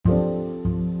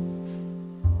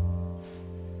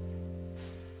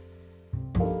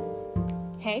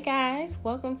Hey guys,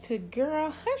 welcome to Girl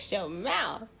Hush Your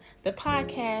Mouth, the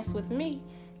podcast with me,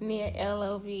 Nia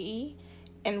Love,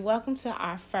 and welcome to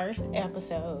our first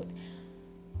episode.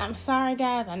 I'm sorry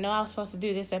guys, I know I was supposed to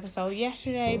do this episode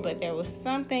yesterday, but there was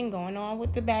something going on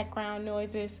with the background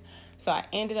noises, so I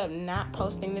ended up not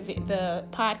posting the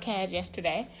podcast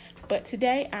yesterday. But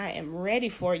today I am ready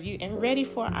for you and ready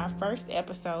for our first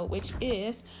episode, which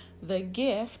is the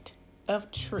gift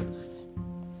of truth.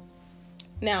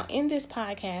 Now, in this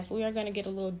podcast, we are going to get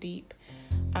a little deep.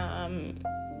 I'm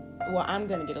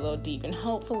going to get a little deep, and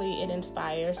hopefully it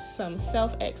inspires some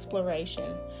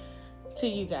self-exploration to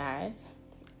you guys.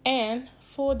 And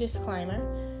full disclaimer,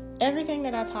 everything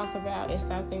that I talk about is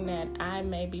something that I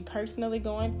may be personally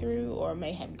going through or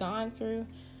may have gone through.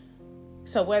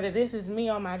 So whether this is me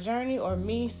on my journey or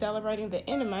me celebrating the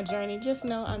end of my journey, just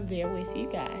know I'm there with you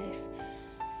guys.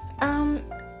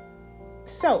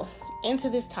 So into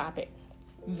this topic.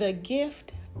 The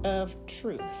gift of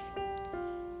truth.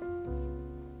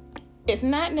 It's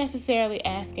not necessarily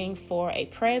asking for a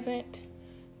present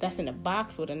that's in a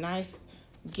box with a nice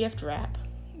gift wrap,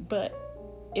 but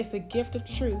it's a gift of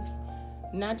truth,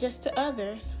 not just to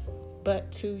others,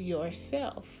 but to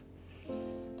yourself.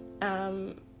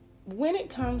 When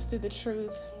it comes to the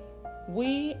truth,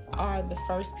 we are the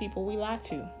first people we lie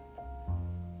to.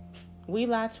 We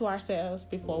lie to ourselves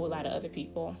before we lie to other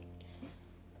people.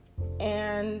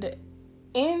 And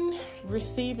in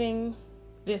receiving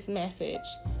this message,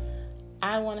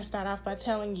 I want to start off by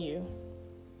telling you,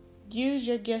 use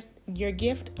your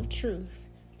gift of truth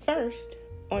first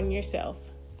on yourself.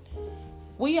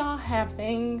 We all have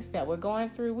things that we're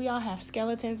going through. We all have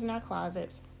skeletons in our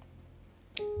closets.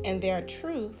 And there are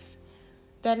truths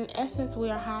that in essence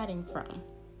we are hiding from.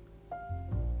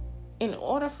 In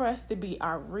order for us to be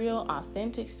our real,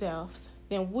 authentic selves,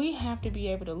 then we have to be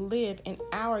able to live in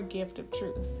our gift of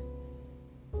truth.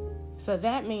 So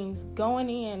that means going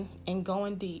in and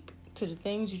going deep to the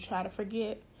things you try to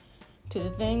forget, to the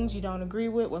things you don't agree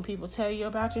with when people tell you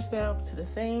about yourself, to the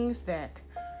things that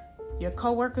your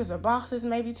coworkers or bosses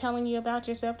may be telling you about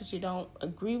yourself that you don't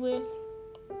agree with.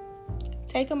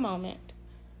 Take a moment,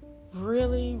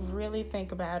 really, really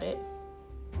think about it,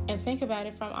 and think about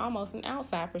it from almost an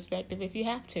outside perspective if you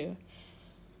have to.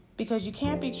 Because you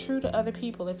can't be true to other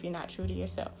people if you're not true to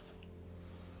yourself.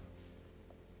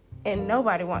 And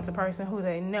nobody wants a person who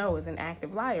they know is an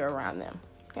active liar around them.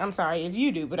 I'm sorry if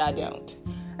you do, but I don't.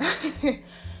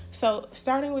 So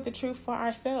starting with the truth for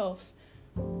ourselves.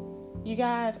 You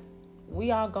guys, we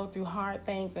all go through hard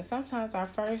things. And sometimes our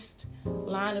first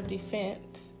line of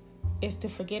defense is to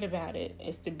forget about it.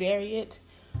 Is to bury it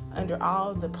under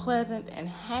all the pleasant and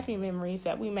happy memories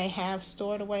that we may have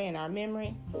stored away in our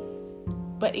memory.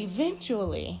 But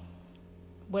eventually,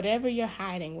 whatever you're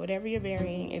hiding, whatever you're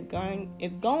burying is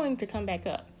going to come back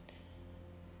up.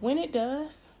 When it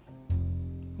does,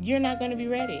 you're not going to be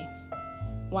ready.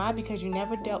 Why? Because you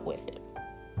never dealt with it.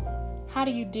 How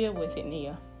do you deal with it,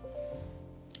 Nia?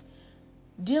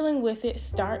 Dealing with it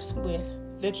starts with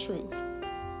the truth.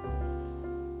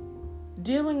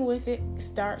 Dealing with it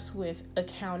starts with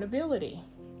accountability,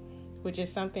 which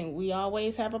is something we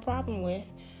always have a problem with.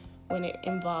 When it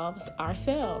involves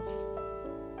ourselves,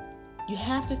 you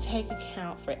have to take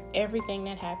account for everything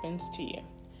that happens to you.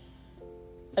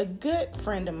 A good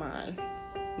friend of mine,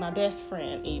 my best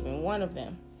friend even, one of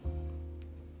them,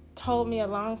 told me a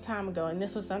long time ago, and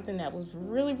this was something that was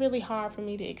really, really hard for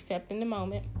me to accept in the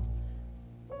moment,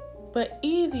 but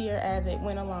easier as it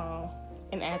went along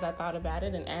and as I thought about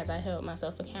it and as I held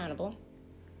myself accountable.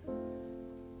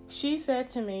 She said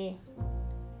to me,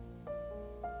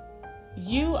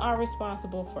 you are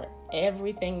responsible for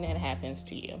everything that happens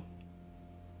to you.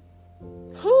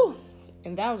 Whew!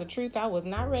 And that was a truth I was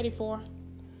not ready for.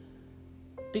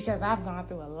 Because I've gone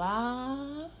through a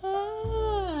lot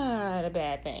of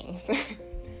bad things.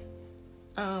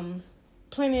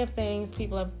 Plenty of things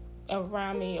people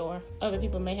around me or other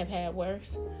people may have had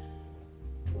worse.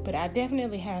 But I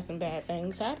definitely had some bad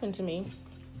things happen to me.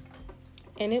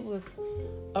 And it was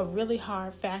a really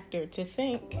hard factor to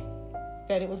think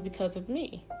that it was because of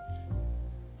me.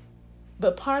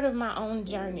 But part of my own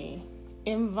journey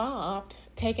involved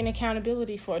taking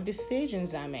accountability for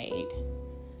decisions I made.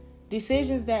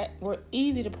 Decisions that were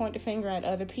easy to point the finger at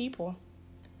other people.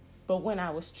 But when I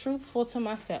was truthful to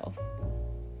myself,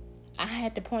 I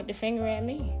had to point the finger at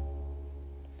me.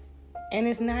 And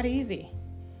it's not easy.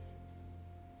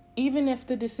 Even if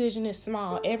the decision is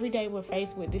small, every day we're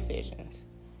faced with decisions.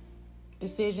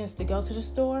 Decisions to go to the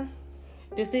store.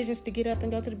 Decisions to get up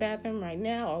and go to the bathroom right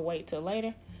now or wait till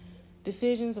later.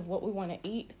 Decisions of what we want to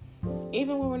eat.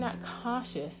 Even when we're not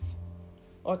cautious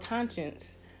or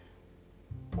conscious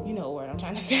You know what I'm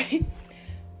trying to say.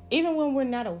 Even when we're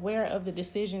not aware of the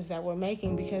decisions that we're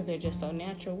making because they're just so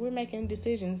natural, we're making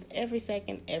decisions every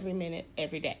second, every minute,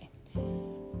 every day.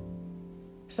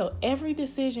 So every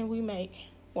decision we make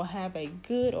will have a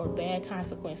good or bad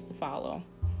consequence to follow.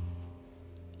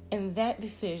 And that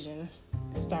decision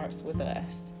starts with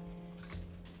us.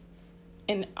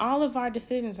 And all of our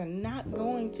decisions are not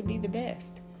going to be the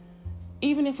best,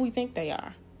 even if we think they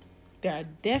are. There are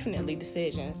definitely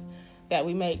decisions that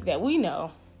we make that we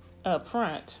know up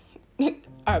front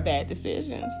are bad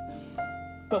decisions,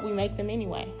 but we make them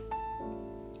anyway.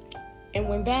 And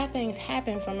when bad things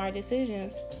happen from our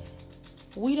decisions,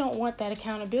 we don't want that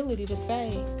accountability to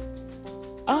say,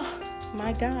 oh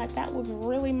my God, that was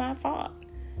really my fault.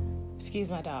 Excuse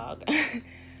my dog.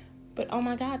 But oh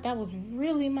my God, that was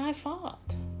really my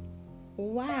fault.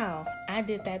 Wow, I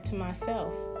did that to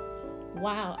myself.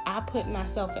 Wow, I put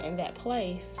myself in that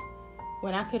place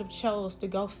when I could have chose to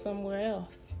go somewhere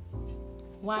else.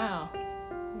 Wow,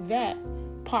 that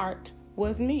part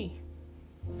was me.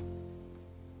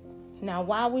 Now,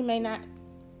 while we may not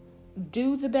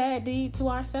do the bad deed to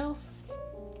ourselves,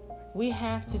 we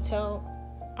have to tell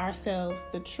ourselves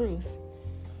the truth,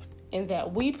 and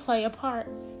that we play a part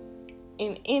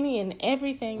in any and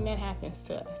everything that happens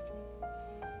to us.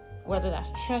 Whether that's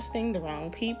trusting the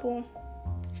wrong people,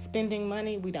 spending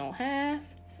money we don't have,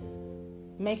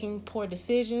 making poor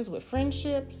decisions with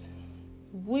friendships,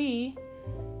 we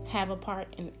have a part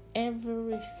in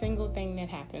every single thing that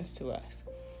happens to us.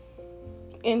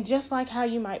 And just like how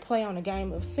you might play on a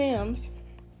game of Sims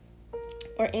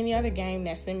or any other game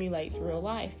that simulates real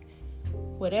life,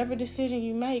 whatever decision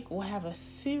you make will have a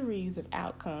series of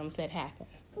outcomes that happen.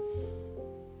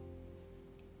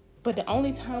 But the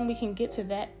only time we can get to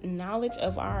that knowledge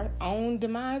of our own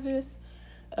demises,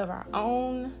 of our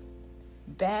own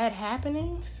bad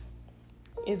happenings,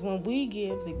 is when we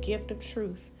give the gift of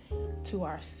truth to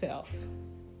ourselves.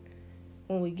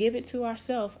 When we give it to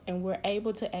ourselves and we're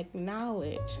able to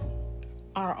acknowledge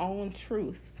our own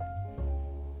truth.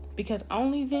 Because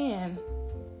only then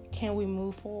can we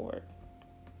move forward.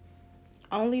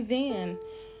 Only then,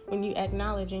 when you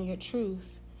acknowledge in your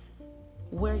truth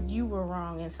where you were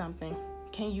wrong in something,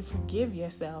 can you forgive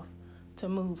yourself to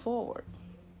move forward.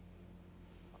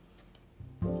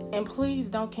 And please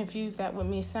don't confuse that with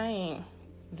me saying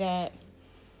that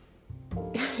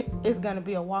it's going to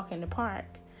be a walk in the park,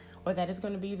 or that it's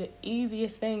going to be the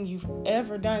easiest thing you've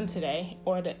ever done today,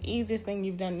 or the easiest thing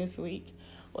you've done this week,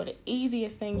 or the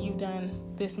easiest thing you've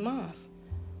done this month.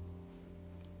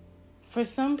 For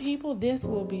some people, this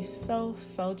will be so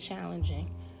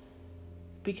challenging,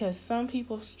 because some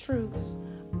people's truths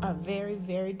are very,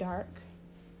 very dark.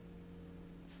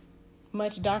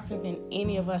 Much darker than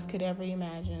any of us could ever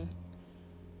imagine.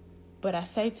 But I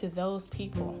say to those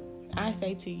people, I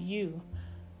say to you,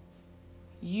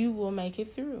 you will make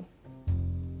it through.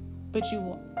 But you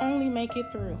will only make it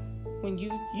through when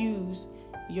you use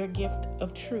your gift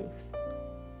of truth.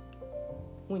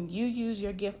 When you use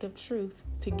your gift of truth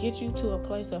to get you to a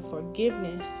place of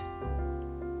forgiveness,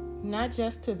 not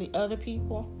just to the other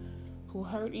people who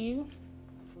hurt you,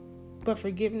 but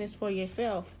forgiveness for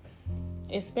yourself,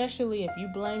 especially if you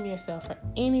blame yourself for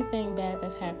anything bad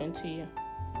that's happened to you.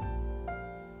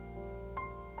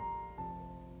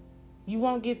 You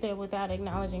won't get there without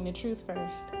acknowledging the truth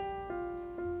first,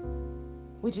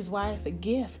 which is why it's a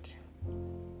gift.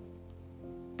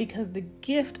 Because the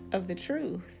gift of the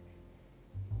truth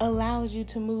allows you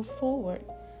to move forward.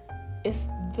 It's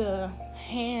the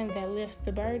hand that lifts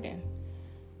the burden.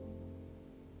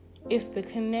 It's the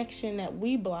connection that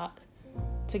we block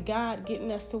to God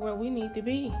getting us to where we need to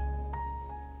be.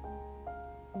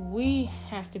 We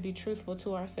have to be truthful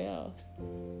to ourselves.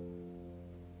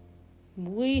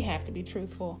 We have to be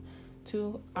truthful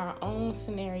to our own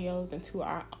scenarios and to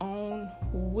our own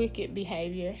wicked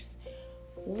behaviors.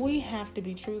 We have to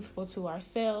be truthful to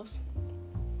ourselves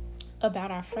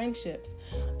about our friendships,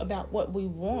 about what we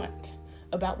want,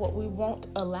 about what we won't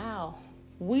allow.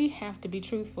 We have to be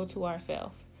truthful to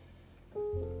ourselves.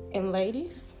 And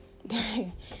ladies,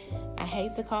 I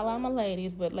hate to call out my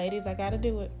ladies, but ladies, I gotta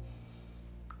do it.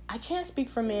 I can't speak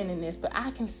for men in this, but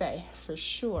I can say for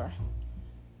sure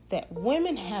that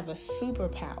women have a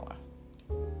superpower.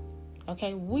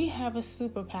 Okay, we have a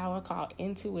superpower called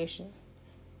intuition.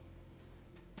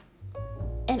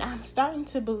 And I'm starting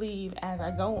to believe as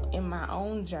I go in my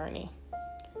own journey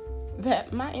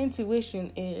that my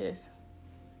intuition is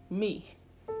me.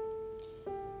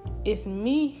 It's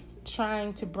me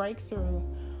trying to break through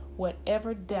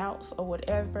whatever doubts or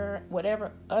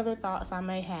whatever other thoughts I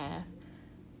may have.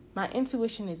 My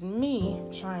intuition is me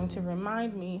trying to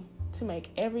remind me to make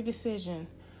every decision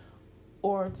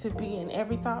or to be in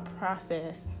every thought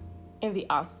process in the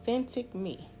authentic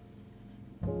me,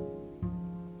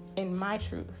 in my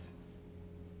truth.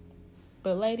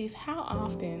 But ladies, how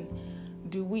often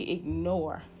do we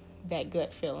ignore that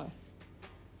gut feeling?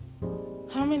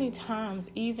 How many times,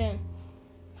 even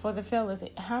for the fellas,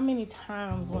 how many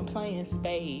times when playing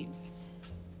spades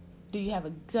do you have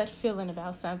a gut feeling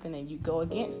about something and you go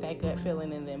against that gut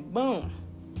feeling and then boom,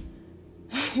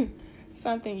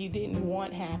 something you didn't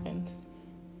want happens,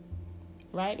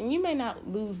 right? And you may not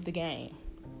lose the game,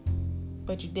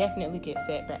 but you definitely get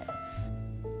set back.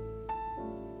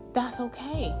 That's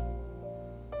okay,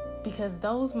 because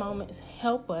those moments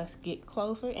help us get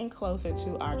closer and closer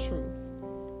to our truth.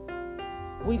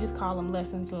 We just call them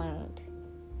lessons learned.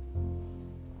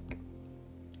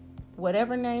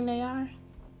 Whatever name they are,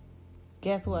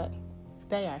 guess what?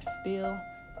 They are still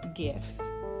gifts.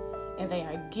 And they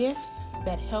are gifts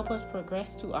that help us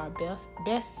progress to our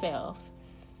best selves.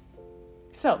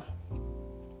 So,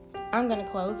 I'm going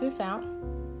to close this out.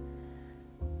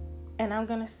 And I'm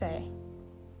going to say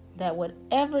that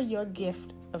whatever your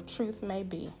gift of truth may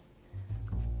be,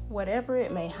 whatever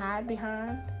it may hide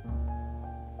behind,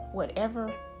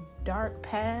 whatever dark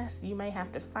past you may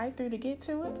have to fight through to get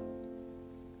to it,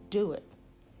 do it.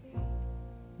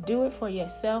 Do it for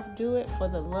yourself. Do it for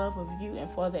the love of you and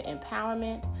for the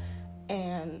empowerment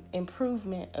and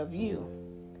improvement of you.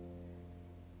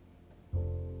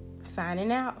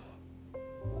 Signing out.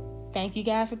 Thank you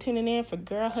guys for tuning in for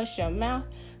Girl Hush Your Mouth,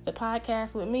 the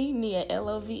podcast with me, Nia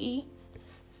Love.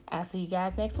 I'll see you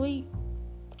guys next week.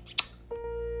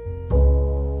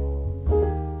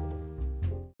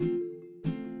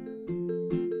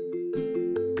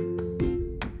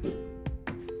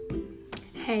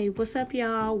 Hey, what's up,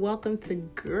 y'all? Welcome to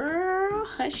Girl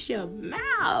Hush Your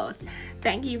Mouth.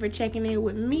 Thank you for checking in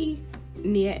with me,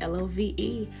 Nia Love.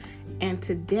 And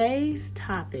today's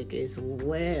topic is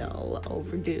well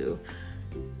overdue.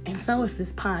 And so is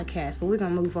this podcast, but we're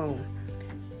going to move on.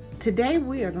 Today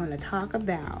we are going to talk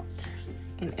about,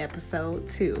 in episode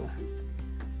 2,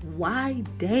 why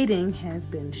dating has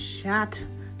been shot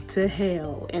to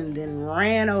hell and then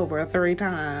ran over 3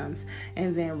 times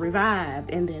and then revived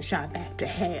and then shot back to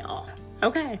hell.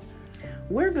 Okay,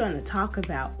 we're going to talk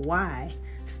about why,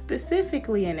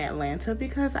 specifically in Atlanta,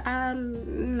 because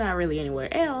I'm not really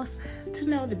anywhere else to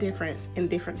know the difference in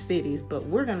different cities, but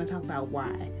we're going to talk about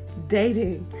why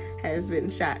dating has been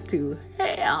shot to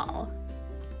hell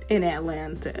in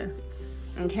Atlanta.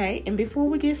 Okay, and before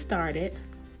we get started,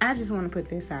 I just want to put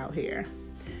this out here.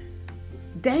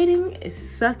 Dating is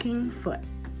sucking for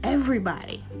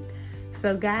everybody.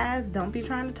 So guys, don't be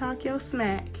trying to talk your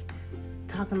smack,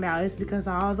 talking about it's because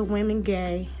all the women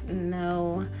gay.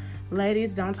 No.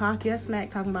 Ladies, don't talk your smack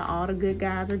talking about all the good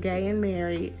guys are gay and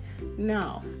married.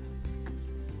 No.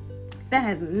 That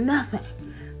has nothing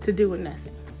to do with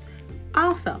nothing.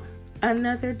 Also,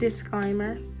 another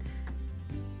disclaimer.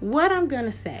 What I'm going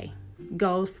to say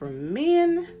goes for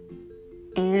men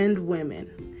and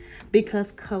women.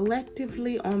 Because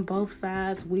collectively on both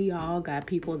sides, we all got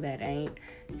people that ain't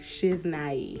shiz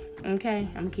naive. Okay?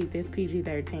 I'm going to keep this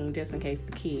PG-13 just in case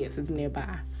the kids is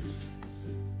nearby.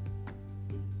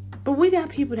 But we got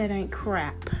people that ain't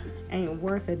crap, ain't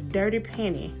worth a dirty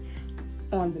penny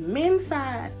on the men's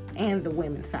side and the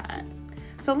women's side.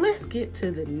 So let's get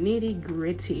to the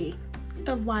nitty-gritty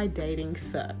of why dating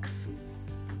sucks.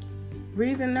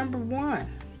 Reason number 1,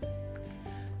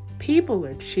 people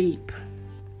are cheap.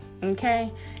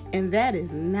 Okay? And that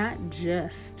is not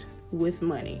just with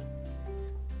money.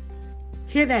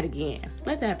 Hear that again.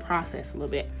 Let that process a little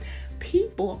bit.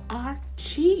 People are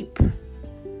cheap.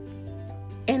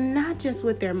 And not just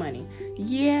with their money.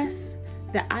 Yes,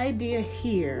 the idea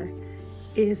here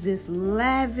is this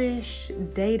lavish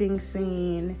dating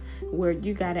scene where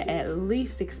you gotta at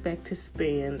least expect to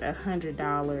spend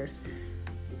 $100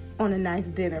 on a nice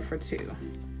dinner for 2.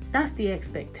 That's the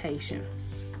expectation.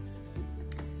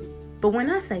 But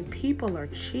when I say people are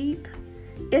cheap,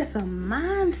 it's a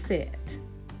mindset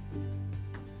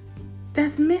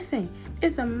that's missing.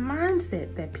 It's a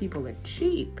mindset that people are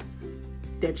cheap.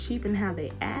 They're cheap in how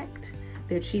they act.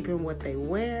 They're cheap in what they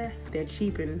wear. They're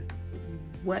cheap in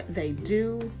what they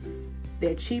do.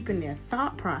 They're cheap in their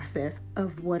thought process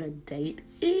of what a date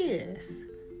is.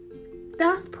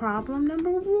 That's problem number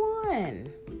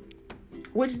 1.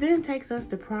 Which then takes us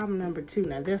to problem number 2.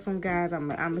 Now, this one, guys, I'm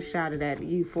going to shout it at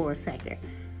you for a second.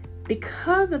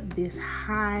 Because of this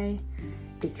high,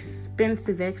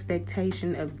 expensive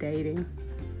expectation of dating,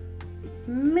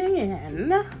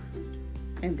 men,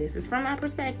 and this is from my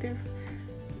perspective,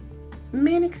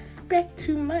 men expect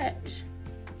too much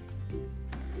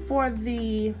for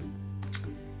the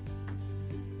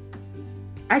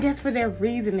I guess for their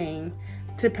reasoning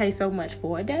to pay so much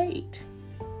for a date.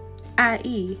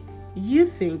 I.e., you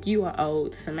think you are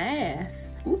owed some ass.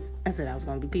 Oop, I said I was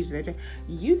going to be PG-13.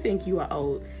 You think you are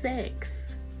owed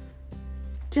sex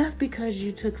just because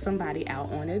you took somebody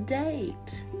out on a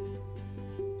date.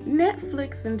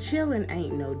 Netflix and chilling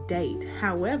ain't no date.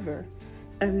 However,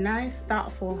 a nice,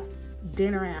 thoughtful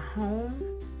dinner at home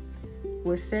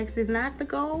where sex is not the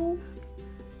goal,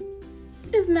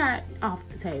 is not off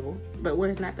the table, but where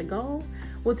it's not the goal,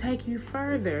 will take you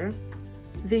further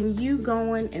than you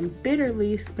going and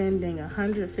bitterly spending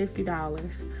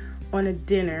 $150 on a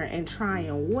dinner and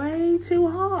trying way too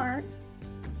hard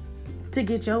to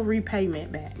get your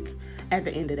repayment back at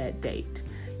the end of that date.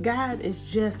 Guys,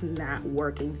 it's just not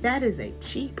working. That is a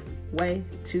cheap way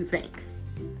to think.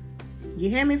 You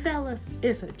hear me, fellas?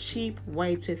 It's a cheap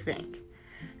way to think.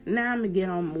 Now I'm going to get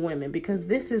on women, because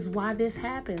this is why this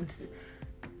happens.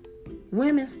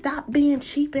 Women, stop being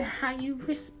cheap in how you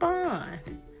respond.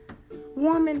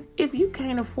 Woman, if you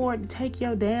can't afford to take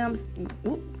your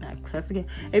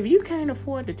if you can't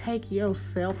afford to take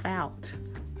yourself out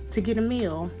to get a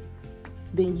meal,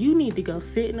 then you need to go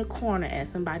sit in a corner at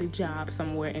somebody's job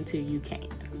somewhere until you can.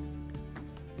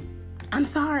 I'm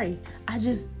sorry. I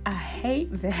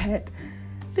hate that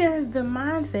there's the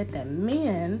mindset that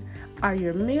men are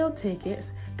your meal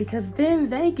tickets, because then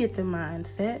they get the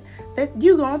mindset that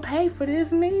you gonna pay for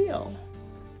this meal.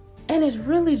 And it's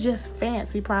really just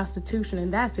fancy prostitution,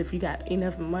 and that's if you got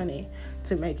enough money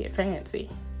to make it fancy.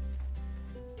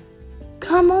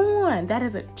 Come on, that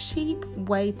is a cheap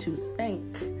way to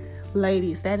think.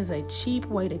 Ladies, that is a cheap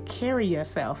way to carry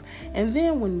yourself. And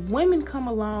then when women come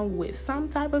along with some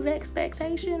type of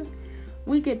expectation,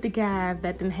 we get the guys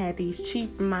that done had these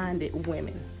cheap-minded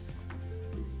women.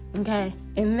 Okay?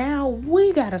 And now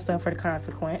we gotta suffer the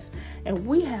consequence, and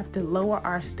we have to lower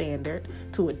our standard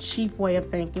to a cheap way of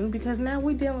thinking, because now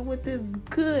we're dealing with this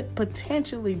good,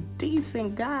 potentially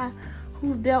decent guy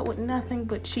who's dealt with nothing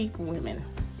but cheap women.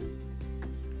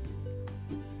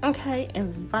 Okay?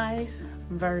 And vice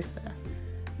versa.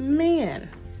 Men,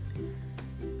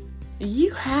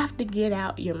 you have to get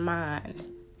out your mind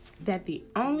that the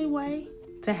only way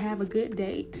to have a good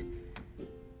date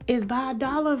is by a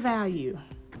dollar value.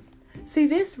 See,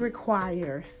 this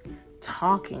requires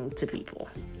talking to people,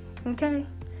 okay?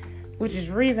 Which is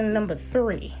reason number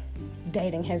 3.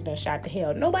 Dating has been shot to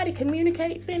hell. Nobody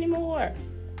communicates anymore.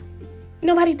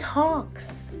 Nobody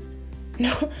talks.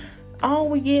 No, all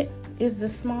we get is the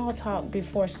small talk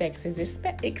before sex is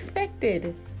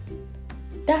expected.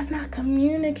 That's not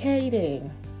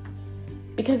communicating.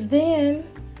 Because then,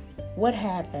 what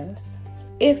happens?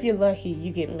 If you're lucky,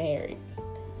 you get married.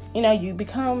 You know, you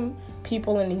become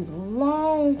people in these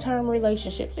long-term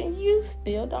relationships, and you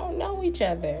still don't know each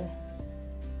other.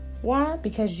 Why?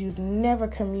 Because you've never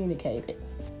communicated.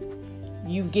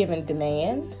 You've given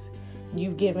demands,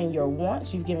 you've given your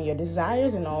wants, you've given your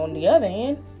desires, and on the other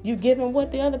end, you've given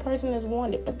what the other person has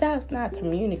wanted, but that's not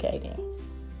communicating.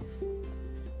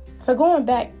 So going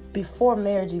back before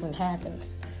marriage even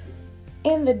happens,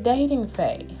 in the dating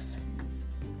phase,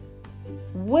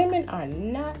 women are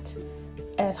not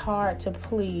as hard to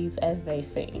please as they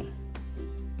seem,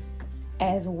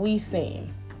 as we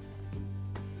seem.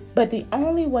 But the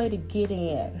only way to get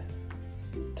in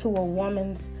to a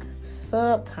woman's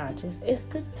subconscious is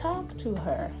to talk to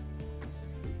her.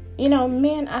 You know,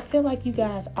 men, I feel like you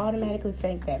guys automatically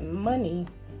think that money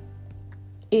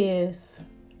is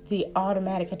the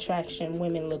automatic attraction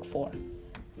women look for.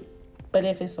 But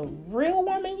if it's a real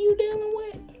woman you dealing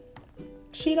with,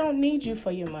 she don't need you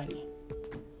for your money.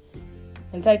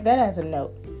 And take that as a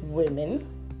note, women.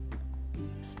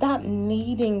 Stop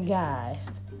needing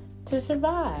guys to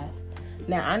survive.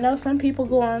 Now, I know some people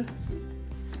going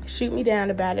shoot me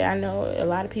down about it. I know a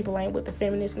lot of people ain't with the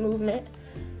feminist movement.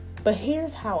 But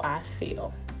here's how I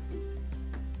feel.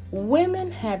 Women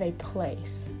have a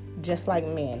place, just like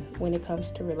men, when it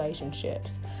comes to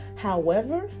relationships.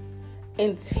 However,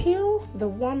 until the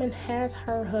woman has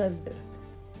her husband,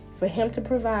 for him to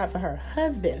provide for her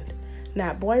husband,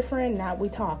 not boyfriend, not we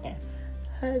talking,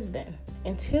 husband.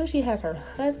 Until she has her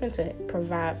husband to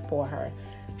provide for her,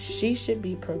 she should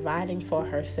be providing for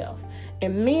herself.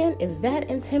 And men, if that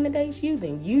intimidates you,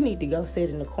 then you need to go sit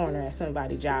in the corner at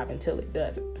somebody's job until it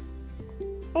doesn't.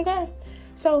 Okay?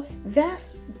 So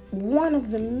that's one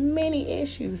of the many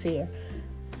issues here.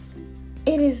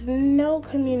 It is no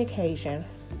communication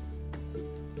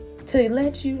to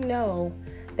let you know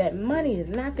that money is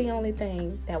not the only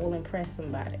thing that will impress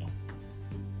somebody.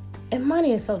 And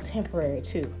money is so temporary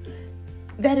too.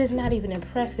 That is not even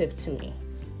impressive to me.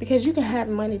 Because you can have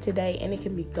money today and it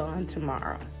can be gone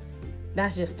tomorrow.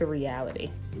 That's just the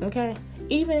reality, okay?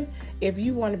 Even if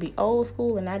you want to be old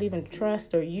school and not even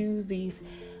trust or use these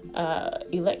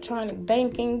electronic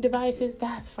banking devices,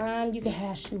 that's fine. You can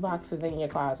have shoeboxes in your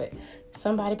closet.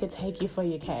 Somebody could take you for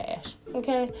your cash,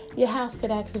 okay? Your house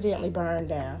could accidentally burn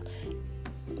down.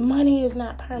 Money is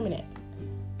not permanent.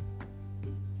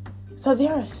 So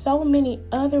there are so many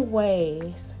other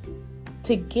ways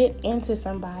to get into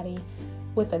somebody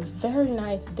with a very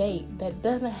nice date that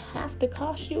doesn't have to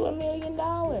cost you $1 million.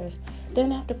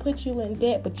 Doesn't have to put you in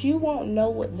debt, but you won't know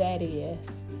what that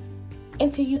is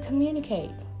until you communicate.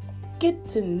 Get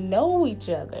to know each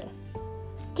other.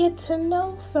 Get to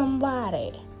know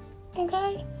somebody.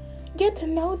 Okay? Get to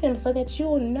know them so that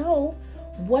you'll know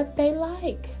what they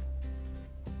like.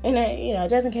 And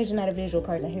just in case you're not a visual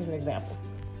person, here's an example.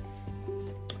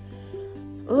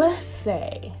 Let's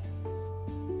say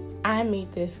I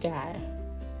meet this guy,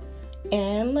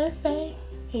 and let's say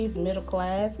he's middle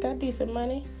class, got decent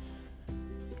money,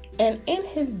 and in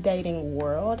his dating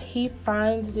world, he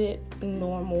finds it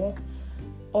normal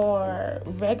or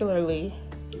regularly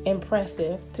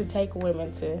impressive to take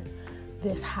women to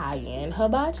this high-end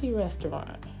hibachi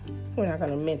restaurant. We're not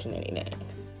going to mention any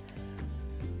names.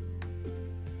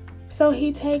 So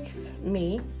he takes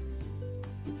me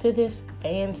to this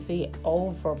fancy,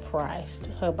 overpriced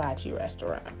hibachi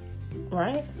restaurant,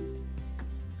 right?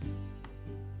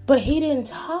 But he didn't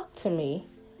talk to me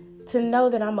to know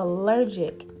that I'm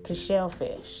allergic to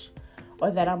shellfish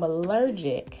or that I'm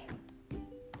allergic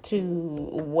to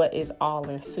what is all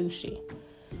in sushi.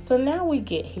 So now we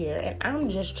get here and I'm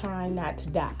just trying not to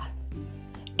die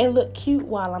and look cute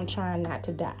while I'm trying not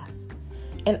to die.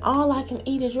 And all I can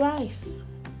eat is rice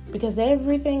because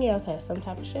everything else has some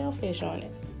type of shellfish on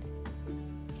it.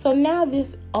 So now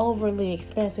this overly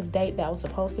expensive date that was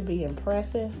supposed to be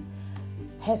impressive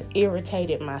has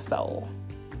irritated my soul.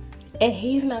 And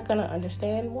he's not going to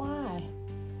understand why.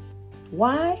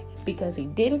 Why? Because he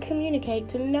didn't communicate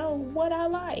to know what I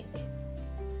like.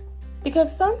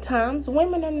 Because sometimes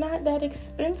women are not that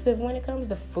expensive when it comes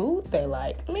to food they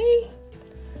like. Me,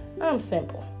 I'm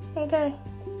simple, okay?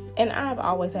 And I've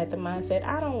always had the mindset,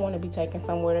 I don't want to be taken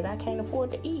somewhere that I can't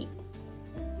afford to eat.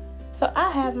 So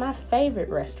I have my favorite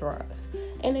restaurants.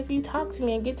 And if you talk to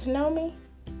me and get to know me,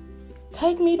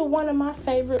 take me to one of my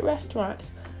favorite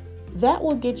restaurants. That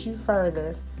will get you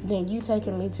further than you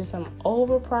taking me to some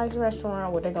overpriced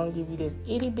restaurant where they're going to give you this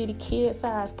itty-bitty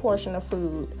kid-sized portion of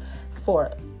food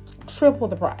for triple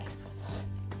the price.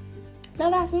 Now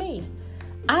that's me.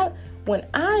 When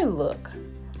I look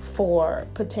for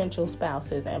potential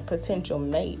spouses and potential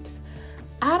mates,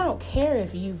 I don't care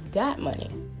if you've got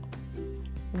money.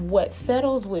 What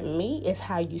settles with me is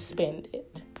how you spend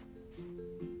it.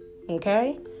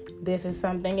 Okay? This is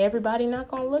something everybody not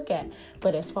going to look at.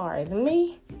 But as far as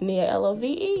me, Nia Love,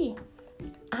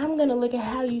 I'm going to look at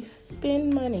how you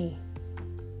spend money.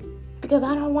 Because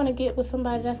I don't want to get with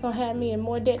somebody that's going to have me in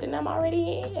more debt than I'm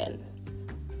already in.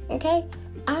 Okay?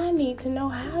 I need to know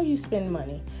how you spend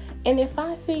money. And if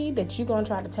I see that you're going to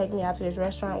try to take me out to this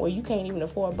restaurant where you can't even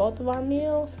afford both of our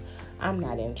meals, I'm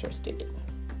not interested.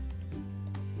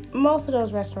 Most of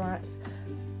those restaurants,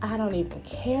 I don't even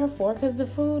care for because the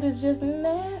food is just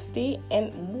nasty.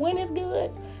 And when it's good,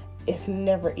 it's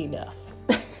never enough.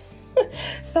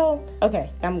 So, okay,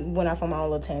 I went off on my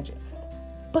own little tangent.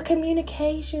 But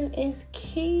communication is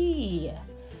key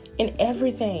in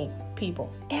everything,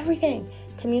 people. Everything.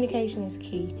 Communication is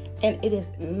key. And it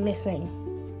is missing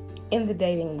in the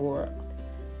dating world.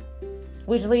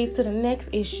 Which leads to the next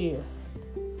issue.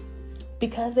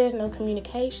 Because there's no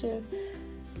communication,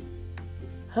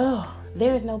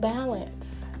 there's no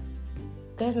balance.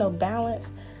 There's no balance.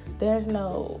 There's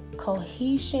no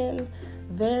cohesion.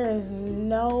 There is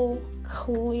no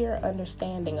clear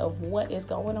understanding of what is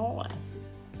going on.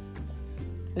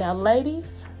 Now,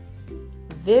 ladies,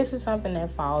 this is something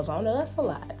that falls on us a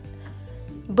lot.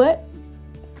 But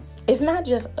it's not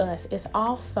just us. It's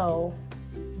also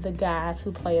the guys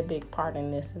who play a big part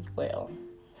in this as well.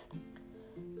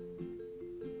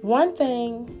 One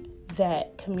thing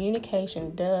that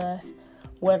communication does,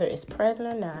 whether it's present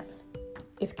or not,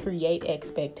 is create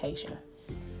expectation.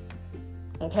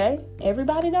 Okay?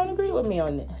 Everybody don't agree with me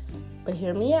on this, but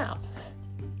hear me out.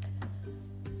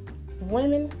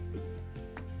 Women,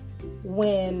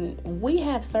 when we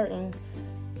have certain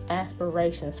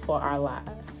aspirations for our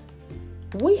lives,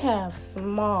 we have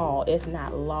small, if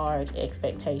not large,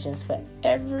 expectations for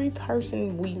every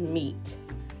person we meet,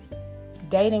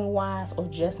 dating-wise or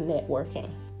just networking.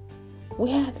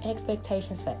 We have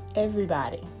expectations for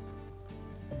everybody,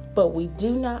 but we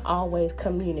do not always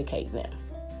communicate them.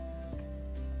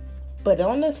 But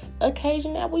on this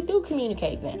occasion that we do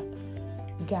communicate them,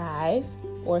 guys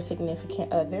or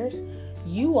significant others,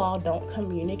 you all don't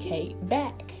communicate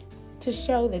back to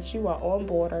show that you are on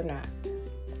board or not.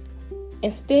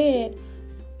 Instead,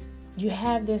 you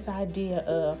have this idea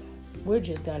of, we're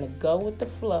just going to go with the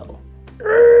flow.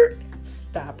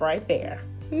 Stop right there.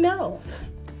 No.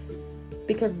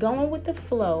 Because going with the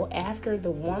flow after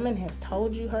the woman has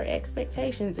told you her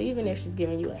expectations, even if she's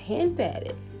giving you a hint at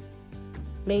it,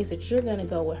 means that you're going to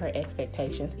go with her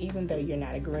expectations even though you're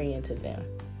not agreeing to them.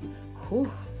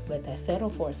 Whew, let that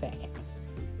settle for a second.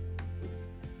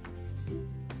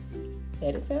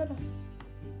 Let it settle.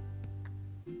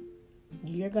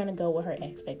 You're going to go with her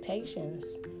expectations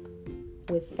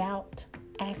without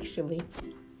actually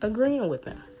agreeing with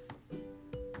them.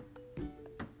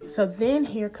 So then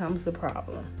here comes the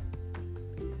problem.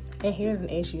 And here's an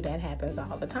issue that happens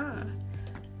all the time.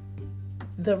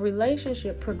 The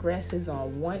relationship progresses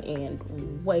on one end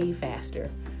way faster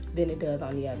than it does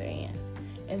on the other end.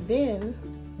 And then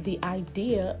the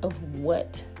idea of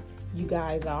what you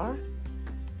guys are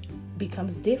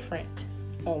becomes different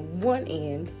on one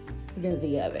end than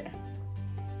the other.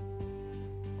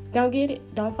 Don't get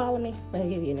it? Don't follow me? Let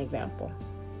me give you an example.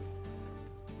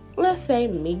 Let's say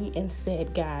me and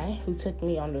said guy who took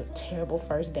me on a terrible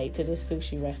first date to this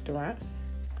sushi restaurant.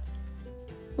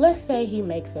 Let's say he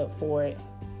makes up for it.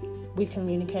 We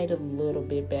communicate a little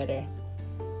bit better.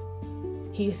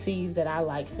 He sees that I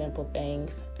like simple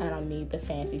things. I don't need the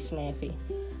fancy schmancy.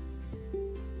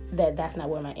 That's not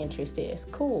where my interest is.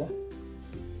 Cool.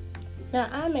 Now,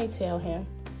 I may tell him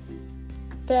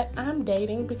that I'm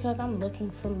dating because I'm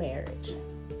looking for marriage.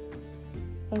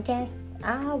 Okay?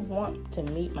 I want to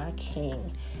meet my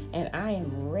king, and I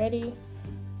am ready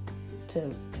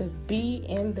to be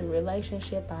in the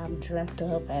relationship I've dreamt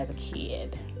of as a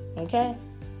kid. Okay?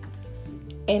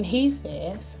 And he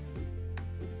says,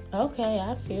 okay,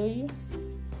 I feel you.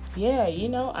 Yeah,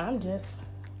 I'm just,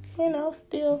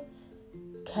 still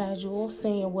casual,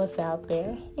 seeing what's out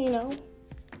there,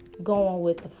 going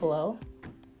with the flow.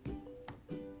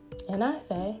 And I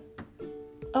say,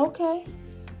 okay,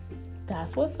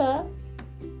 that's what's up.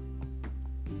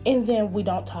 And then we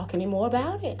don't talk anymore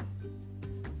about it.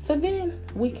 So then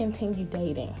we continue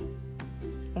dating.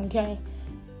 Okay?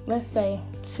 Let's say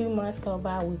 2 months go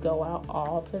by, we go out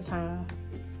all the time.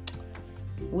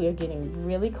 We're getting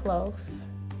really close.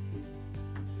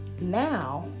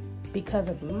 Now, because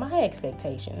of my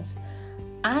expectations,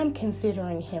 I'm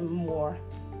considering him more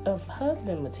of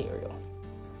husband material.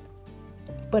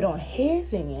 But on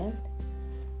his end,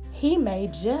 he may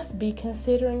just be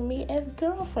considering me as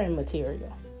girlfriend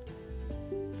material.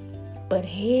 But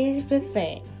here's the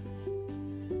thing.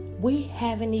 We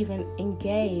haven't even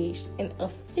engaged in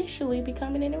officially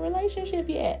becoming in a relationship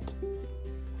yet.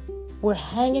 We're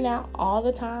hanging out all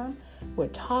the time. We're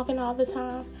talking all the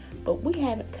time. But we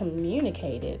haven't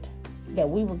communicated that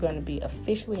we were going to be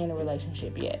officially in a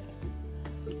relationship yet.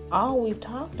 All we've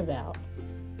talked about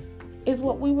is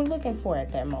what we were looking for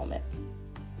at that moment.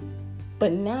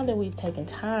 But now that we've taken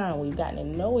time, we've gotten to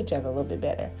know each other a little bit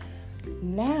better.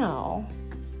 Now,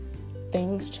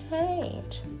 things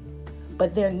change.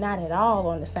 But they're not at all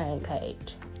on the same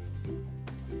page.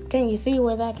 Can you see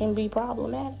where that can be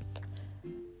problematic?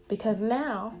 Because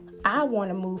now I want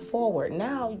to move forward.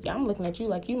 Now I'm looking at you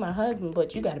like you my husband,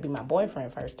 but you got to be my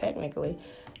boyfriend first, technically.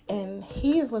 And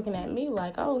he's looking at me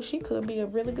like, oh, she could be a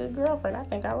really good girlfriend. I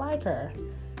think I like her.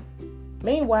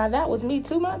 Meanwhile, that was me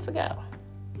 2 months ago.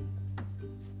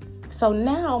 So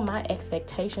now my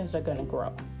expectations are going to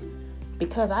grow.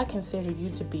 Because I consider you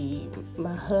to be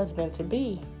my husband to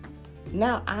be.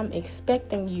 Now I'm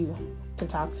expecting you to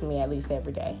talk to me at least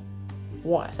every day.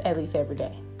 Once, at least every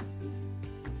day.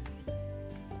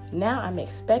 Now I'm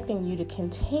expecting you to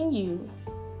continue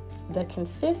the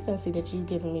consistency that you've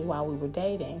given me while we were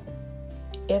dating,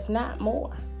 if not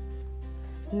more.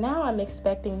 Now I'm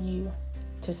expecting you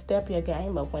to step your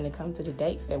game up when it comes to the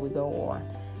dates that we go on.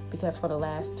 Because for the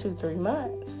last 2-3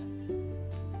 months,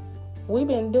 we've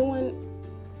been doing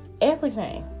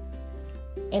everything.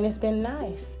 And it's been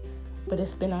nice. But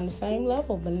it's been on the same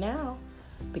level. But now,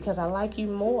 because I like you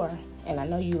more, and I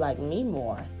know you like me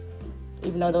more,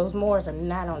 even though those mores are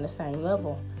not on the same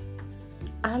level,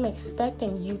 I'm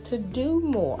expecting you to do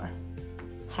more.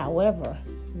 However,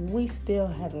 we still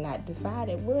have not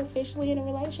decided we're officially in a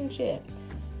relationship.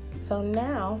 So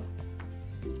now,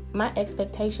 my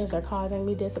expectations are causing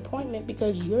me disappointment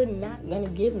because you're not going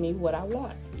to give me what I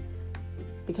want.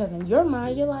 Because in your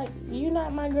mind, you're like, you're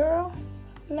not my girl.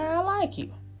 Nah, I like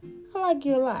you. I like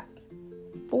you a lot.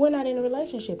 But we're not in a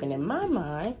relationship. And in my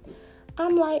mind,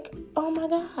 I'm like, oh my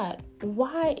God,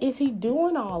 why is he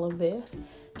doing all of this?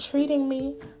 Treating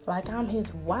me like I'm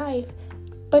his wife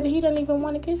but he doesn't even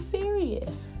want to get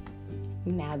serious.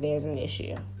 Now there's an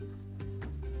issue.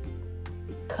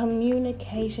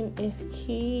 Communication is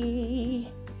key,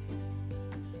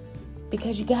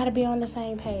 because you got to be on the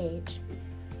same page,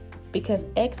 because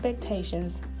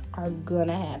expectations are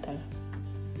gonna happen.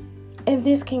 And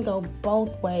this can go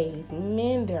both ways.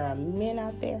 There are men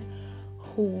out there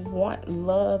who want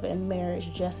love and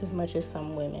marriage just as much as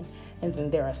some women. And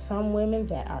then there are some women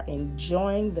that are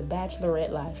enjoying the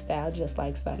bachelorette lifestyle just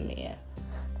like some men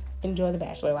enjoy the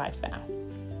bachelor lifestyle.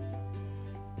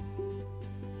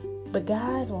 But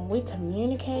guys, when we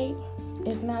communicate,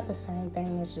 it's not the same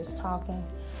thing as just talking.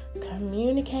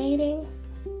 Communicating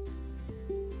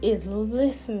is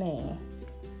listening,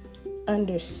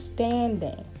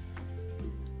 understanding,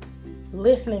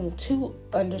 listening to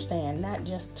understand, not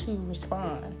just to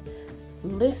respond.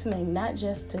 Listening, not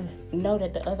just to know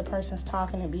that the other person's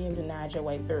talking and be able to nod your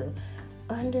way through.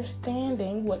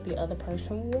 Understanding what the other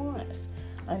person wants.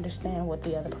 Understand what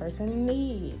the other person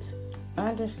needs.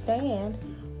 Understand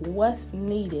what's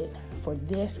needed for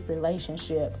this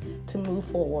relationship to move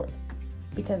forward.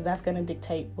 Because that's going to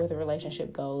dictate where the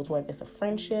relationship goes, whether it's a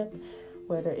friendship,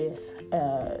 whether it's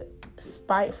a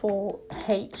spiteful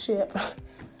hateship,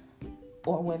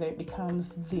 or whether it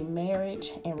becomes the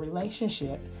marriage and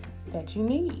relationship that you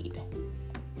need.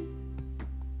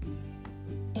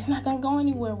 It's not going to go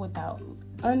anywhere without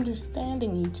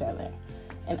understanding each other.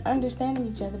 And understanding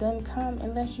each other doesn't come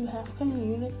unless you have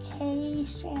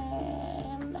communication.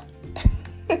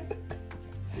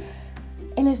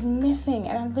 And it's missing.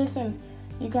 And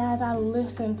you guys, I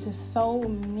listen to so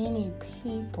many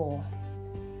people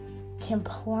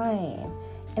complain.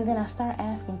 And then I start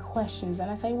asking questions.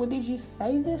 And I say, well, did you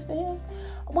say this to him?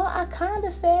 Well, I kind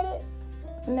of said it.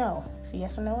 No. It's a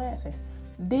yes or no answer.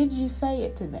 Did you say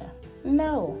it to them?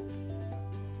 No.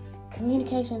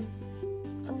 Communication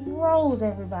throws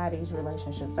everybody's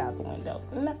relationships out the window.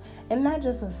 And not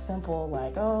just a simple,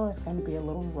 like, oh, it's going to be a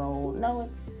little roll. No,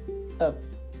 it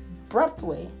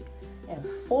abruptly and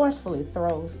forcefully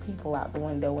throws people out the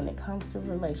window when it comes to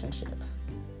relationships.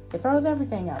 It throws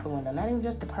everything out the window, not even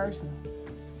just the person.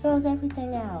 It throws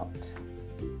everything out.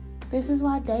 This is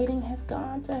why dating has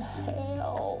gone to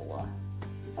hell.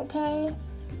 Okay?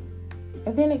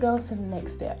 And then it goes to the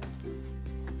next step.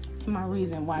 And my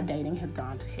reason why dating has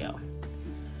gone to hell.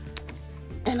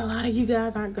 And a lot of you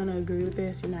guys aren't going to agree with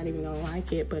this. You're not even going to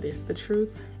like it, but it's the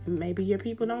truth. Maybe your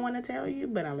people don't want to tell you,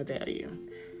 but I'm going to tell you.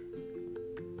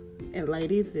 And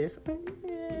ladies,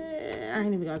 I ain't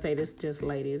even going to say this just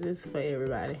ladies. It's for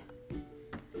everybody.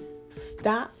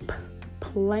 Stop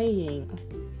playing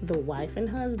the wife and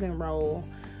husband role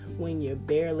when you're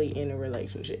barely in a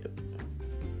relationship.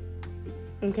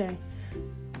 Okay?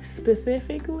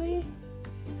 Specifically,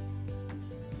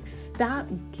 stop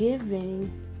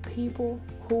giving people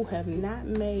who have not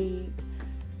made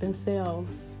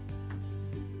themselves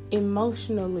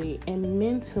emotionally and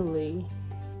mentally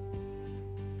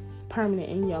permanent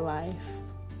in your life.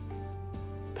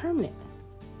 Permanent.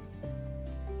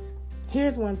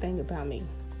 Here's one thing about me.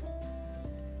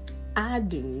 I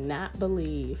do not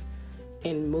believe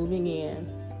in moving in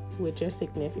with your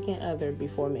significant other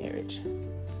before marriage.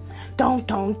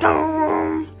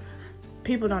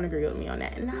 People don't agree with me on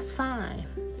that, and that's fine.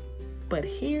 But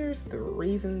here's the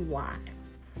reason why.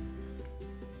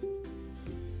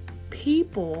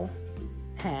 People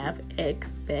have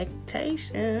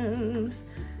expectations.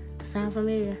 Sound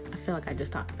familiar? I feel like I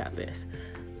just talked about this.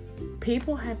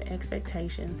 People have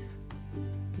expectations,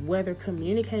 whether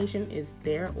communication is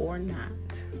there or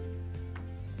not.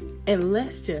 And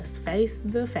let's just face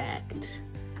the fact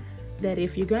that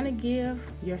if you're going to give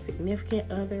your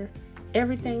significant other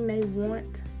everything they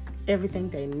want, everything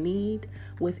they need,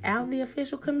 without the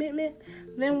official commitment,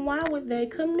 then why would they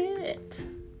commit?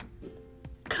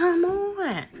 Come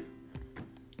on.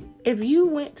 If you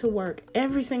went to work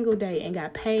every single day and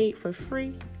got paid for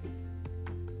free,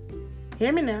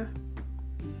 hear me now,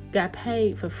 got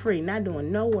paid for free, not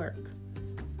doing no work,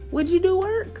 would you do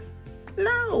work?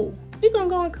 No. You're going to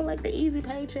go and collect the easy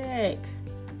paycheck.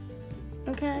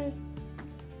 Okay?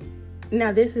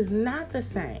 Now, this is not the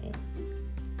same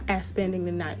as spending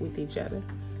the night with each other.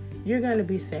 You're going to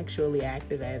be sexually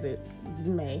active as it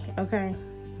may, okay?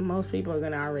 Most people are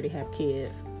going to already have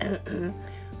kids.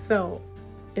 So,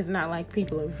 it's not like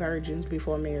people are virgins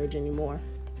before marriage anymore.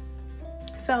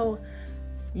 So,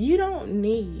 you don't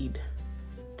need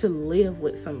to live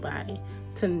with somebody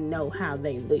to know how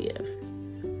they live.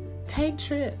 Take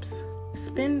trips.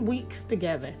 Spend weeks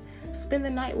together. Spend the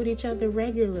night with each other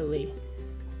regularly.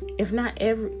 If not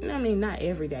not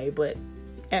every day, but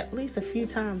at least a few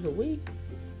times a week.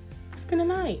 Spend a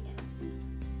night.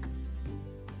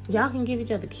 Y'all can give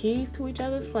each other keys to each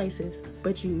other's places,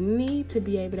 but you need to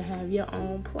be able to have your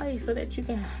own place so that you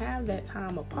can have that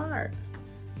time apart.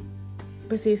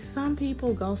 But see, some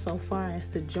people go so far as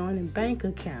to joining bank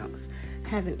accounts,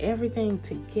 having everything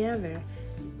together,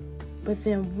 but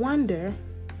then wonder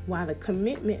why the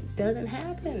commitment doesn't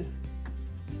happen.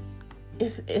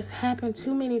 It's happened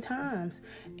too many times,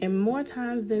 and more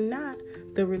times than not,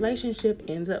 the relationship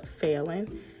ends up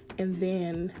failing, and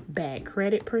then bad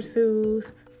credit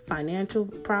pursues, financial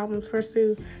problems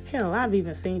pursue. Hell, I've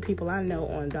even seen people I know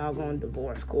on doggone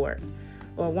divorce court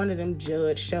or one of them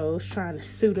judge shows trying to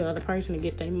sue the other person to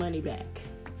get their money back.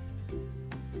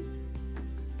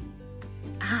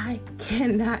 I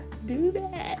cannot do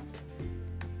that.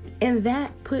 And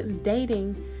that puts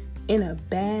dating in a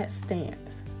bad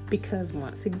stance because,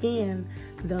 once again,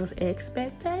 those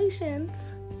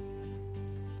expectations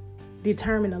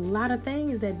determine a lot of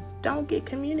things that don't get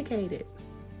communicated.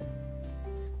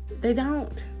 They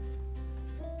don't.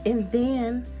 And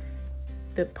then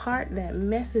the part that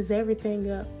messes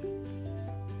everything up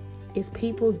is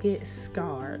people get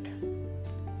scarred.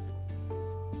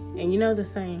 And you know the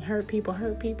saying, hurt people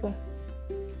hurt people?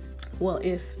 Well,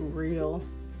 it's real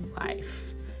life.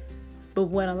 But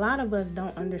what a lot of us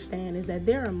don't understand is that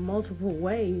there are multiple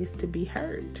ways to be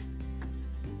hurt.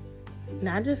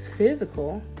 Not just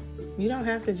physical. You don't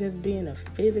have to just be in a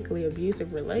physically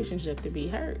abusive relationship to be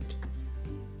hurt.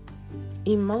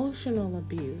 Emotional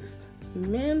abuse,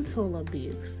 mental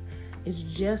abuse is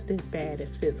just as bad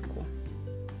as physical.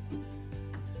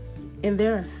 And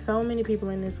there are so many people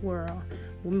in this world,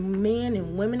 men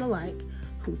and women alike,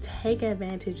 who take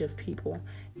advantage of people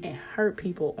and hurt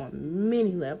people on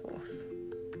many levels.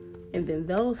 And then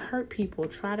those hurt people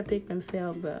try to pick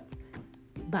themselves up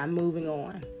by moving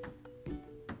on.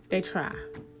 They try.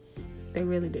 They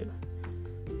really do.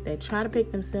 They try to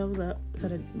pick themselves up so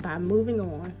that by moving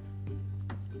on.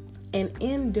 And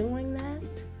in doing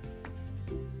that,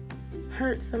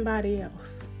 hurt somebody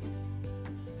else.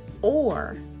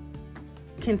 Or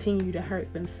continue to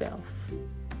hurt themselves.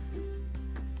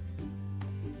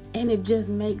 And it just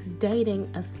makes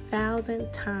dating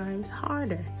 1,000 times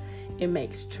harder. It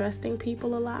makes trusting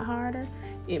people a lot harder.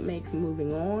 It makes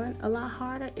moving on a lot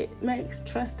harder. It makes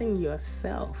trusting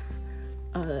yourself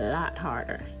a lot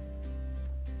harder.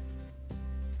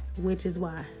 Which is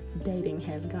why dating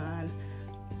has gone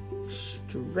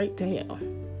straight to hell.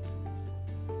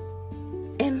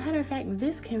 And matter of fact,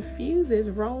 this confuses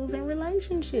roles in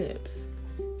relationships.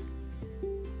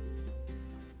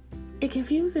 It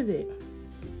confuses it.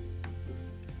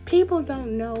 People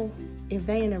don't know if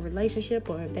they in a relationship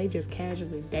or if they just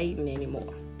casually dating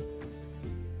anymore.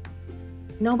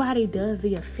 Nobody does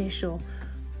the official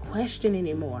question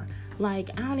anymore. Like,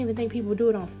 I don't even think people do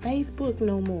it on Facebook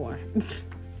no more.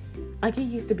 Like, it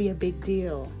used to be a big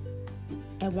deal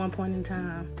at one point in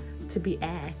time to be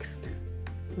asked,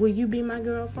 will you be my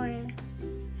girlfriend?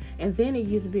 And then it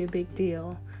used to be a big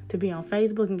deal to be on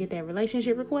Facebook and get that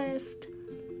relationship request.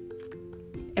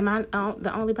 Am I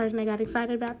the only person that got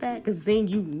excited about that? Because then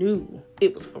you knew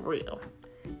it was for real.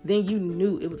 Then you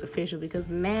knew it was official because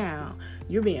now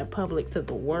you're being public to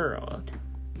the world.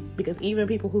 Because even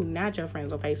people who not your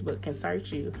friends on Facebook can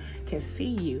search you, can see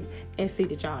you, and see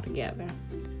that y'all together.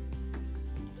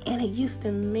 And it used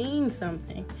to mean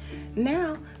something.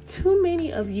 Now, too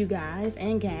many of you guys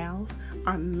and gals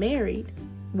are married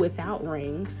without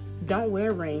rings, don't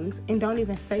wear rings, and don't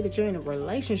even say that you're in a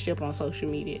relationship on social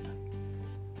media.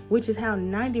 Which is how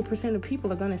 90% of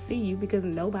people are going to see you because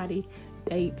nobody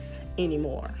dates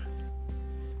anymore.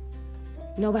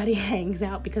 Nobody hangs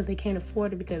out because they can't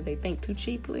afford it because they think too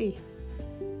cheaply.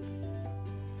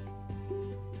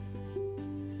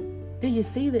 Do you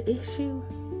see the issue?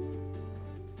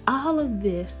 All of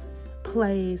this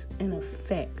plays an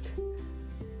effect,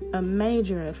 a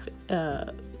major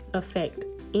effect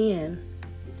in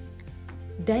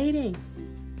dating,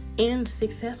 in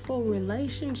successful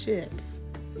relationships.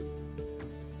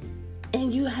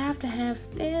 And you have to have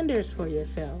standards for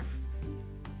yourself.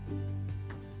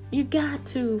 You got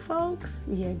to, folks.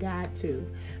 You got to.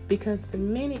 Because the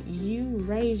minute you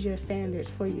raise your standards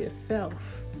for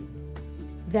yourself,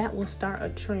 that will start a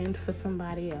trend for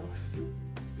somebody else.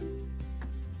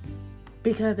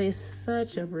 Because it's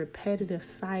such a repetitive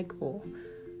cycle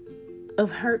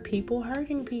of hurt people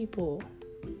hurting people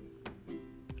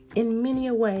in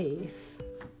many ways.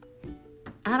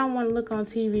 I don't want to look on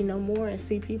TV no more and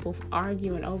see people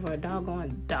arguing over a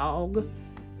doggone dog,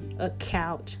 a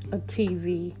couch, a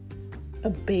TV, a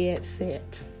bed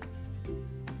set,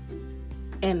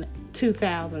 and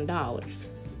 $2,000.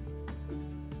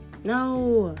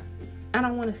 No, I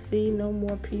don't want to see no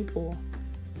more people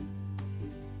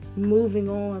moving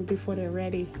on before they're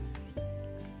ready,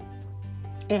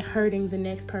 and hurting the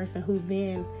next person, who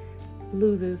then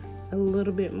loses a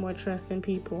little bit more trust in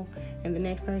people, and the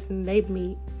next person they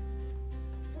meet,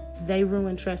 they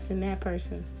ruin trust in that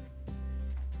person.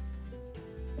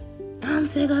 I'm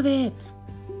sick of it.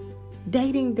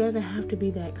 Dating doesn't have to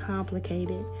be that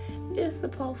complicated. It's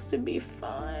supposed to be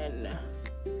fun.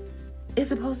 It's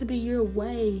supposed to be your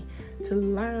way to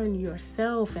learn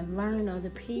yourself and learn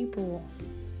other people,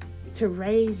 to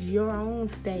raise your own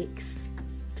stakes,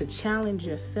 to challenge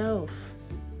yourself.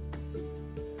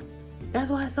 That's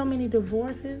why so many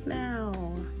divorces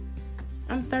now.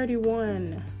 I'm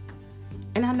 31,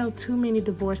 and I know too many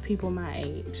divorced people my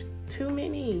age. Too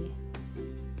many.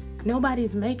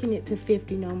 Nobody's making it to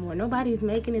 50 no more. Nobody's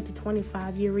making it to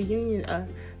 25-year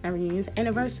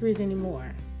anniversaries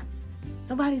anymore.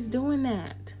 Nobody's doing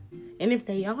that. And if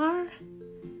they are,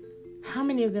 how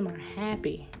many of them are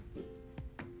happy?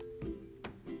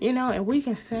 And we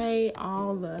can say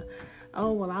all the,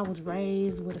 oh, well, I was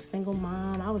raised with a single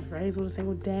mom. I was raised with a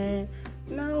single dad.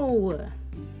 No.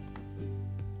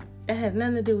 That has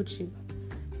nothing to do with you.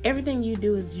 Everything you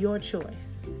do is your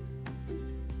choice.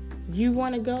 You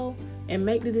want to go and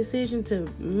make the decision to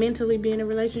mentally be in a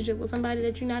relationship with somebody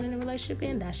that you're not in a relationship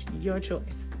in, that's your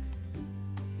choice.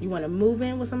 You want to move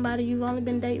in with somebody you've only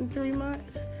been dating 3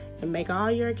 months and make all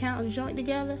your accounts joint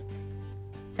together,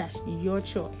 that's your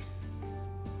choice.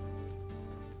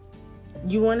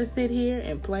 You want to sit here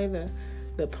and play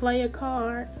the player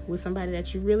card with somebody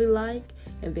that you really like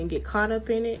and then get caught up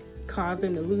in it, cause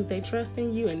them to lose their trust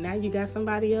in you, and now you got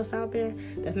somebody else out there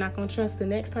that's not going to trust the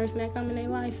next person that come in their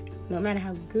life, no matter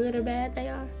how good or bad they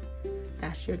are.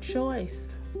 That's your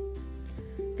choice.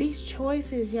 These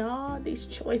choices, y'all, these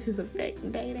choices affect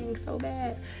dating so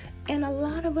bad. And a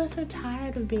lot of us are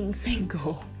tired of being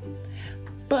single,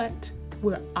 but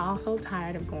we're also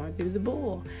tired of going through the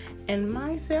bull. And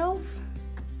myself,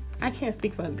 I can't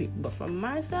speak for other people, but for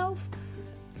myself,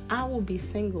 I will be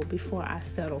single before I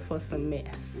settle for some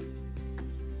mess.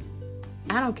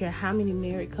 I don't care how many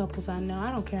married couples I know.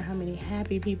 I don't care how many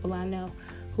happy people I know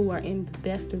who are in the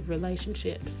best of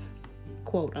relationships,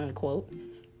 quote unquote.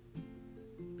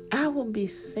 I will be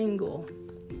single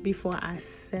before I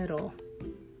settle.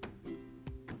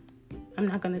 I'm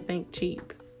not going to think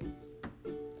cheap.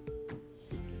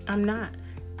 I'm not.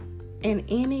 And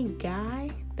any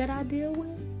guy that I deal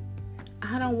with,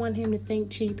 I don't want him to think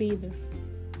cheap either.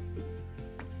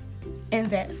 And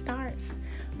that starts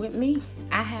with me.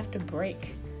 I have to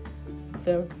break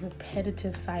the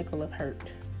repetitive cycle of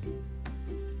hurt.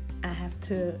 I have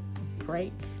to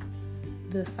break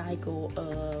the cycle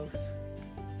of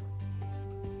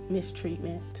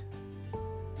mistreatment,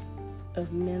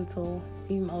 of mental,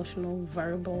 emotional,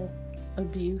 verbal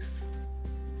abuse,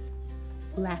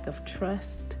 lack of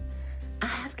trust. I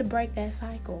have to break that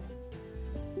cycle.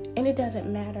 And it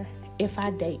doesn't matter if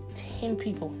I date 10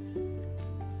 people.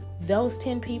 Those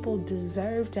 10 people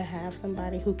deserve to have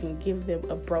somebody who can give them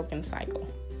a broken cycle,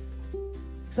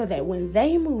 so that when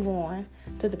they move on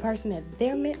to the person that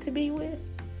they're meant to be with,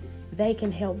 they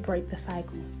can help break the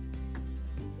cycle.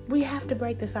 We have to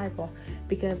break the cycle,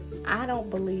 because I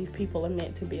don't believe people are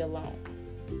meant to be alone.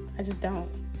 I just don't.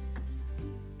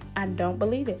 I don't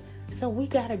believe it. So we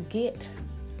got to get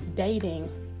dating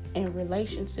and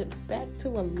relationships back to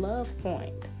a love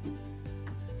point.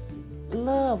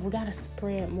 Love. We got to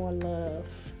spread more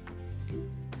love.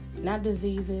 Not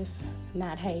diseases,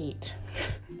 not hate.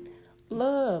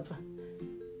 Love.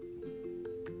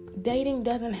 Dating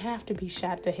doesn't have to be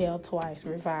shot to hell twice,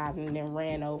 revived, and then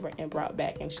ran over and brought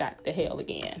back and shot to hell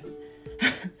again.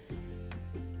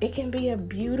 It can be a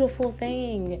beautiful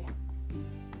thing.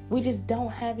 We just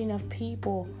don't have enough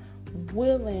people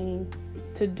willing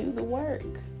to do the work.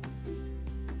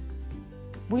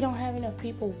 We don't have enough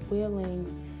people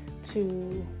willing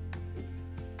to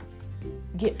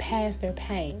get past their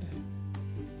pain.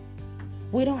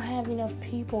 We don't have enough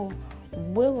people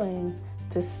willing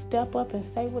to step up and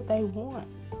say what they want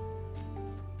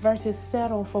versus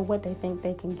settle for what they think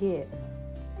they can get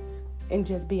and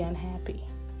just be unhappy.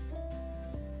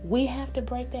 We have to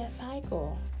break that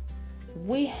cycle.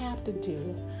 We have to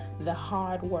do the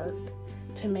hard work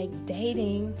to make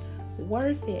dating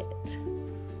worth it.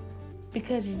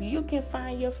 Because you can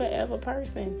find your forever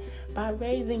person by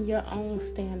raising your own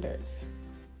standards.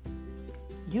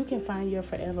 You can find your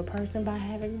forever person by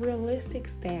having realistic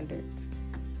standards.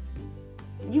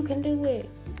 You can do it.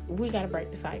 We got to break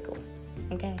the cycle.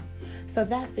 Okay? So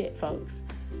that's it, folks.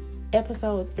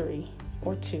 Episode 3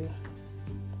 or 2.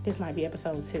 This might be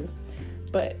episode 2.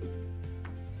 But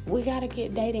we got to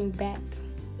get dating back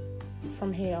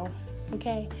from hell.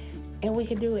 Okay? And we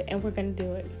can do it, and we're going to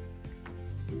do it.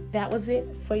 That was it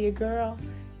for your girl,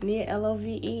 Nia Love.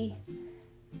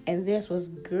 And this was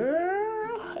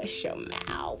Girl, Hush Your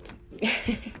Mouth.